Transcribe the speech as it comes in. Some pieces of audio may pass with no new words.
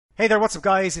Hey there, what's up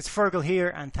guys? It's Fergal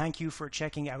here and thank you for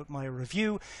checking out my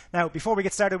review. Now, before we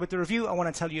get started with the review, I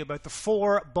want to tell you about the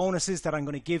 4 bonuses that I'm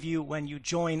going to give you when you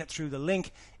join through the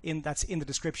link that's in the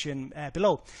description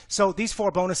below. So these 4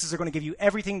 bonuses are going to give you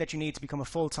everything that you need to become a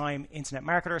full-time internet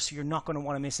marketer, so you're not going to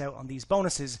want to miss out on these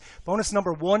bonuses. Bonus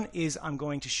number 1 is I'm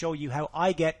going to show you how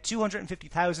I get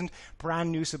 250,000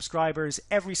 brand new subscribers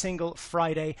every single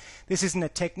Friday. This isn't a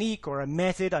technique or a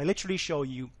method. I literally show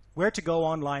you where to go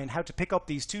online, how to pick up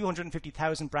these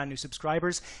 250,000 brand new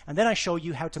subscribers, and then I show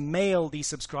you how to mail these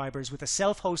subscribers with a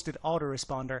self-hosted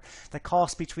autoresponder that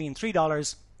costs between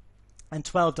 $3 and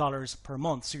 $12 per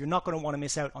month. So you're not going to want to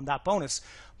miss out on that bonus.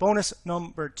 Bonus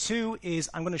number 2 is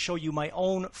I'm going to show you my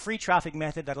own free traffic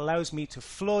method that allows me to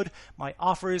flood my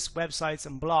offers, websites,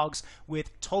 and blogs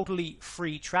with totally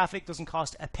free traffic. Doesn't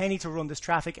cost a penny to run this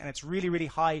traffic, and it's really, really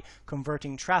high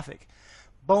converting traffic.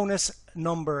 Bonus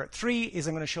number 3 is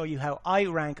I'm going to show you how I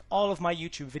rank all of my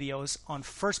YouTube videos on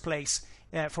first place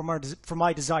for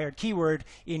my desired keyword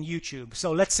in YouTube.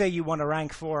 So let's say you want to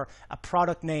rank for a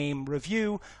product name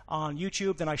review on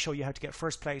YouTube, then I show you how to get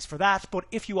first place for that. But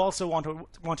if you also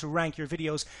want to rank your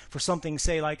videos for something,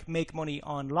 say like make money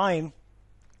online,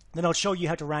 then I'll show you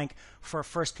how to rank for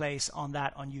first place on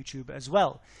that on YouTube as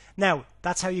well. Now,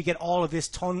 that's how you get all of this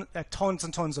tons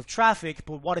and tons of traffic,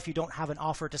 but what if you don't have an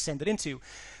offer to send it into?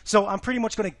 So I'm pretty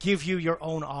much going to give you your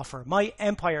own offer. My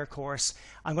Empire course,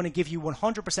 I'm going to give you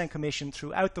 100% commission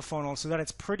throughout the funnel so that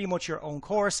it's pretty much your own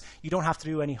course. You don't have to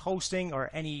do any hosting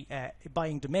or any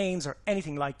buying domains or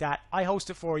anything like that. I host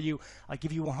it for you. I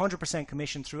give you 100%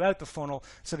 commission throughout the funnel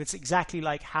so that it's exactly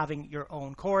like having your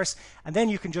own course. And then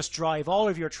you can just drive all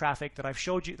of your traffic that I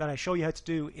show you how to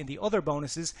do in the other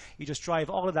bonuses. You just drive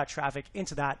all of that traffic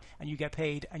into that and you get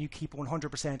paid and you keep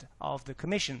 100% of the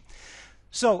commission.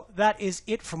 So that is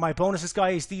it for my bonuses,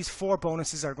 guys. These 4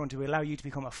 bonuses are going to allow you to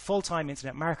become a full-time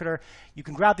internet marketer. You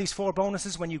can grab these 4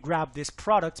 bonuses when you grab this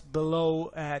product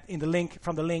below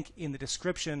from the link in the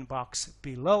description box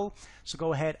below. So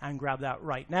go ahead and grab that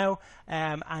right now.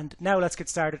 And now let's get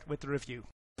started with the review.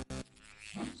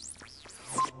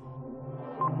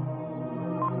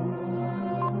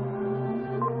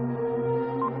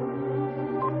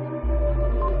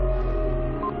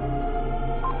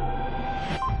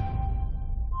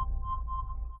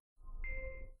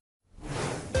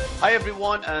 Hi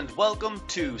everyone and welcome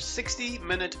to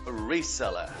 60-Minute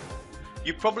Reseller.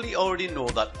 You probably already know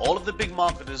that all of the big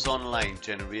marketers online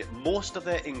generate most of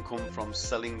their income from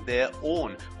selling their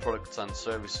own products and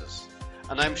services.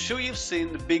 And I'm sure you've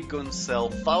seen the big guns sell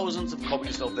thousands of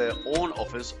copies of their own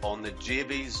offers on the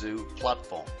JVZoo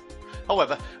platform.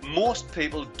 However, most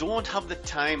people don't have the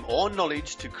time or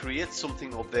knowledge to create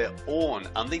something of their own,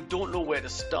 and they don't know where to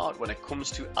start when it comes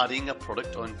to adding a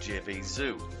product on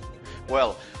JVZoo.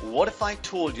 Well, what if I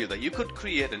told you that you could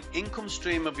create an income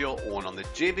stream of your own on the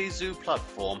JVZoo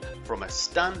platform from a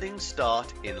standing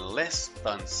start in less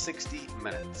than 60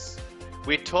 minutes?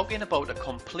 We're talking about a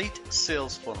complete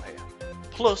sales funnel here.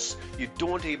 Plus, you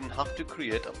don't even have to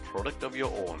create a product of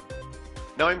your own.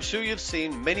 Now, I'm sure you've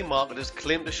seen many marketers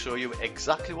claim to show you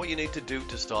exactly what you need to do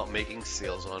to start making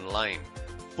sales online.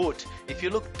 But if you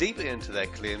look deeper into their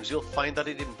claims, you'll find that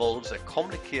it involves a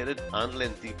complicated and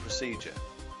lengthy procedure.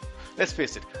 Let's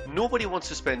face it, nobody wants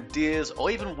to spend days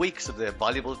or even weeks of their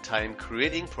valuable time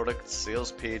creating products,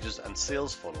 sales pages and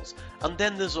sales funnels. And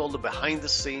then there's all the behind the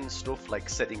scenes stuff like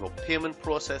setting up payment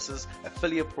processes,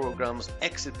 affiliate programs,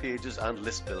 exit pages and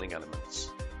list building elements.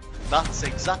 That's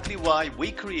exactly why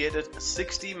we created a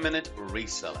 60-minute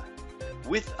reseller.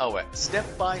 With our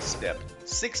step-by-step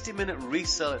 60-minute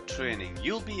reseller training,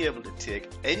 you'll be able to take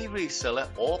any reseller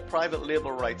or private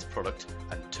label rights product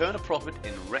and turn a profit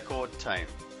in record time.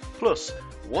 Plus,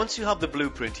 once you have the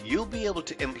blueprint, you'll be able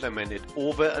to implement it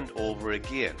over and over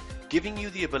again, giving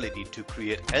you the ability to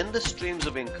create endless streams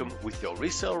of income with your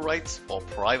resale rights or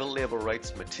private label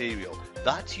rights material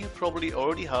that you probably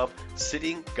already have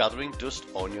sitting gathering dust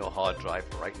on your hard drive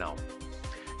right now.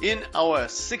 In our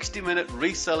 60-minute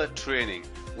reseller training,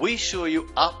 we show you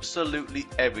absolutely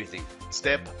everything,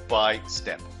 step by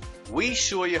step. We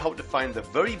show you how to find the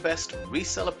very best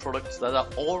reseller products that are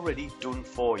already done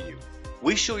for you.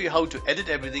 We show you how to edit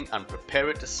everything and prepare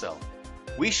it to sell.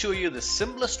 We show you the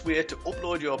simplest way to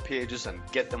upload your pages and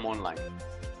get them online.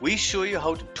 We show you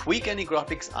how to tweak any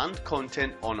graphics and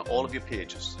content on all of your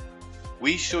pages.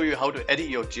 We show you how to edit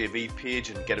your JV page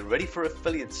and get it ready for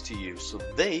affiliates to use so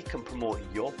they can promote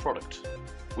your product.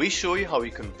 We show you how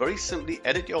you can very simply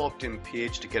edit your opt-in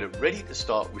page to get it ready to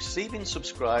start receiving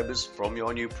subscribers from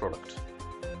your new product.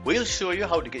 We'll show you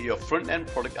how to get your front-end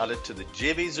product added to the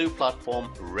JVZoo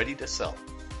platform ready to sell.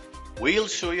 We'll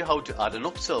show you how to add an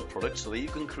upsell product so that you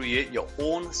can create your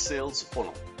own sales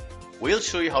funnel. We'll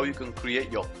show you how you can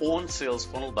create your own sales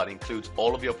funnel that includes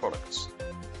all of your products.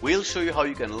 We'll show you how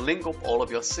you can link up all of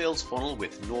your sales funnel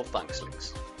with no thanks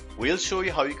links. We'll show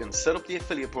you how you can set up the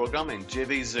affiliate program in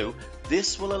JVZoo.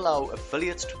 This will allow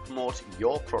affiliates to promote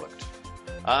your product.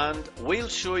 And we'll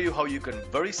show you how you can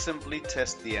very simply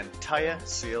test the entire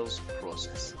sales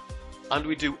process. And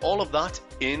we do all of that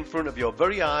in front of your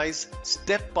very eyes,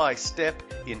 step by step,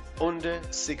 in under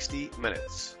 60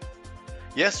 minutes.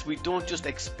 Yes, we don't just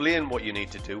explain what you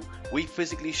need to do, we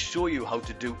physically show you how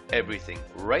to do everything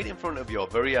right in front of your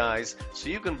very eyes so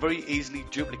you can very easily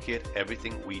duplicate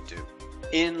everything we do.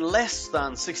 In less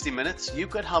than 60 minutes, you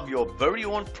could have your very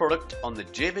own product on the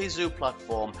JVZoo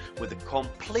platform with a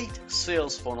complete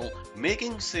sales funnel,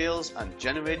 making sales and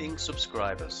generating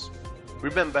subscribers.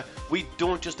 Remember, we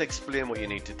don't just explain what you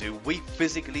need to do, we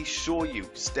physically show you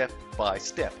step by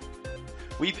step.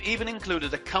 We've even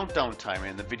included a countdown timer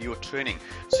in the video training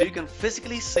so you can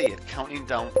physically see it counting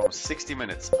down from 60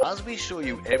 minutes as we show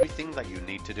you everything that you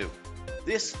need to do.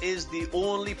 This is the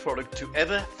only product to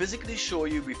ever physically show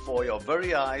you before your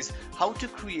very eyes how to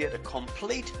create a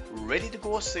complete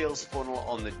ready-to-go sales funnel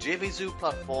on the JVZoo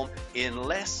platform in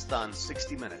less than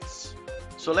 60 minutes.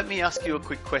 So let me ask you a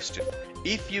quick question.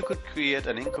 If you could create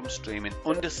an income stream in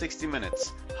under 60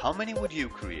 minutes, how many would you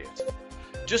create?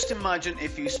 Just imagine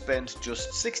if you spent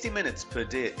just 60 minutes per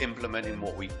day implementing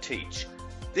what we teach.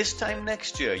 This time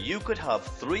next year, you could have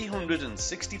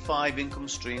 365 income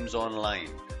streams online,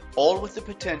 all with the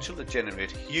potential to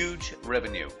generate huge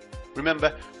revenue.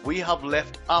 Remember, we have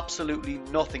left absolutely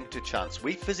nothing to chance.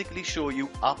 We physically show you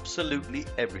absolutely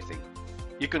everything.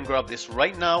 You can grab this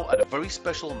right now at a very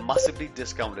special, massively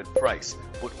discounted price,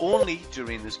 but only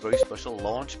during this very special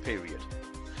launch period.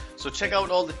 So check out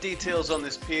all the details on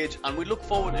this page, and we look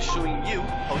forward to showing you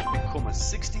how to become a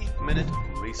 60-minute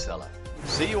reseller.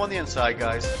 See you on the inside,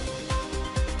 guys.